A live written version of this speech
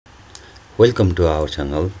Welcome to our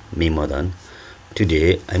channel, me Madan.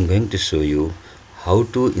 Today I'm going to show you how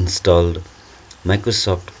to install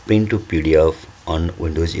Microsoft Print to PDF on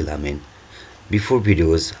Windows 11. Before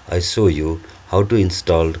videos, I show you how to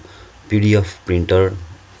install PDF printer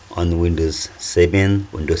on Windows 7,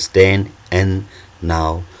 Windows 10, and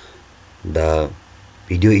now the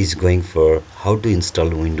video is going for how to install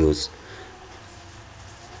Windows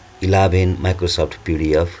 11 Microsoft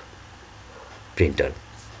PDF printer.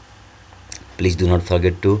 Please do not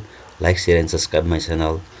forget to like, share and subscribe my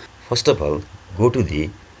channel. First of all, go to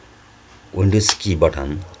the Windows key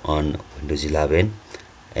button on Windows 11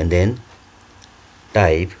 and then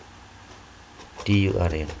type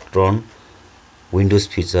turn Windows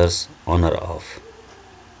features on or off.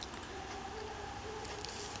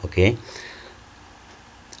 Okay,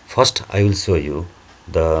 first I will show you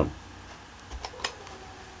the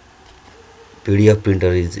PDF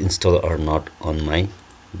printer is installed or not on my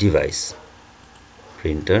device.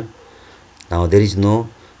 Printer. Now there is no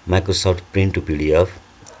Microsoft Print to PDF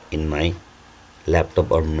in my laptop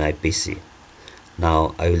or my PC.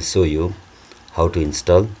 Now I will show you how to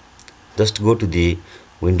install. Just go to the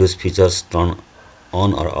Windows features, turn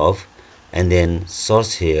on or off, and then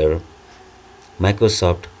search here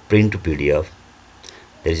Microsoft Print to PDF.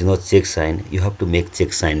 There is no check sign. You have to make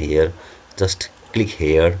check sign here. Just click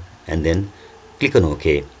here and then click on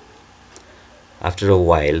OK. After a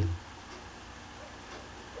while,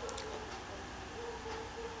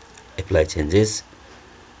 apply changes.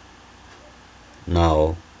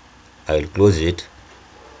 Now I will close it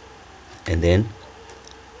and then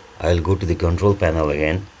I will go to the control panel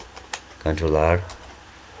again, Control R,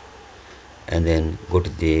 and then go to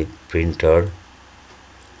the printer.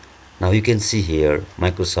 Now you can see here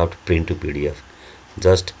Microsoft Print to PDF.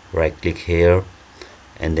 Just right click here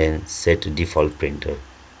and then set default printer.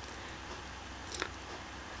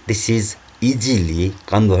 This is easily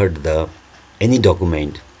convert the any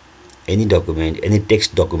document, any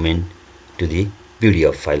text document to the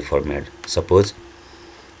PDF file format. Suppose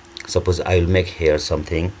I will make here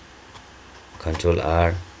something, Control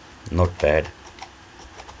R, notepad,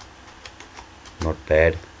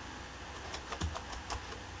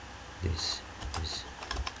 this is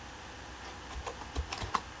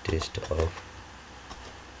test of.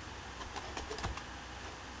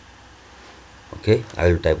 Okay, I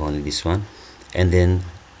will type only this one and then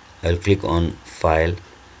I will click on file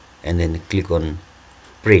and then click on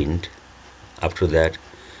print. After that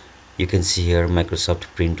you can see here Microsoft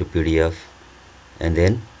Print to PDF and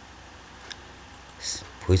then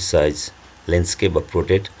which size, landscape or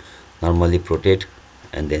portrait, normally portrait,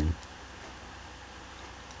 and then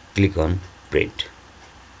click on print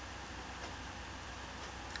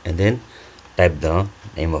and then type the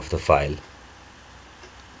name of the file,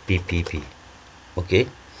 PPP. Okay,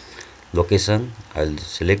 location I'll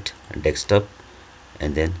select desktop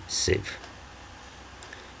and then save.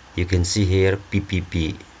 You can see here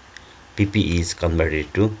PP is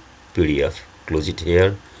converted to PDF. Close it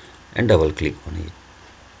here and double click on it.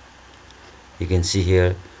 You can see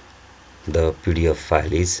here the PDF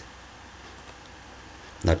file is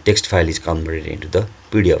now text file is converted into the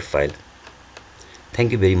PDF file.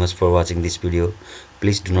 Thank you very much for watching this video.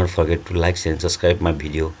 Please do not forget to like, share and subscribe my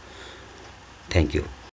video. Thank you.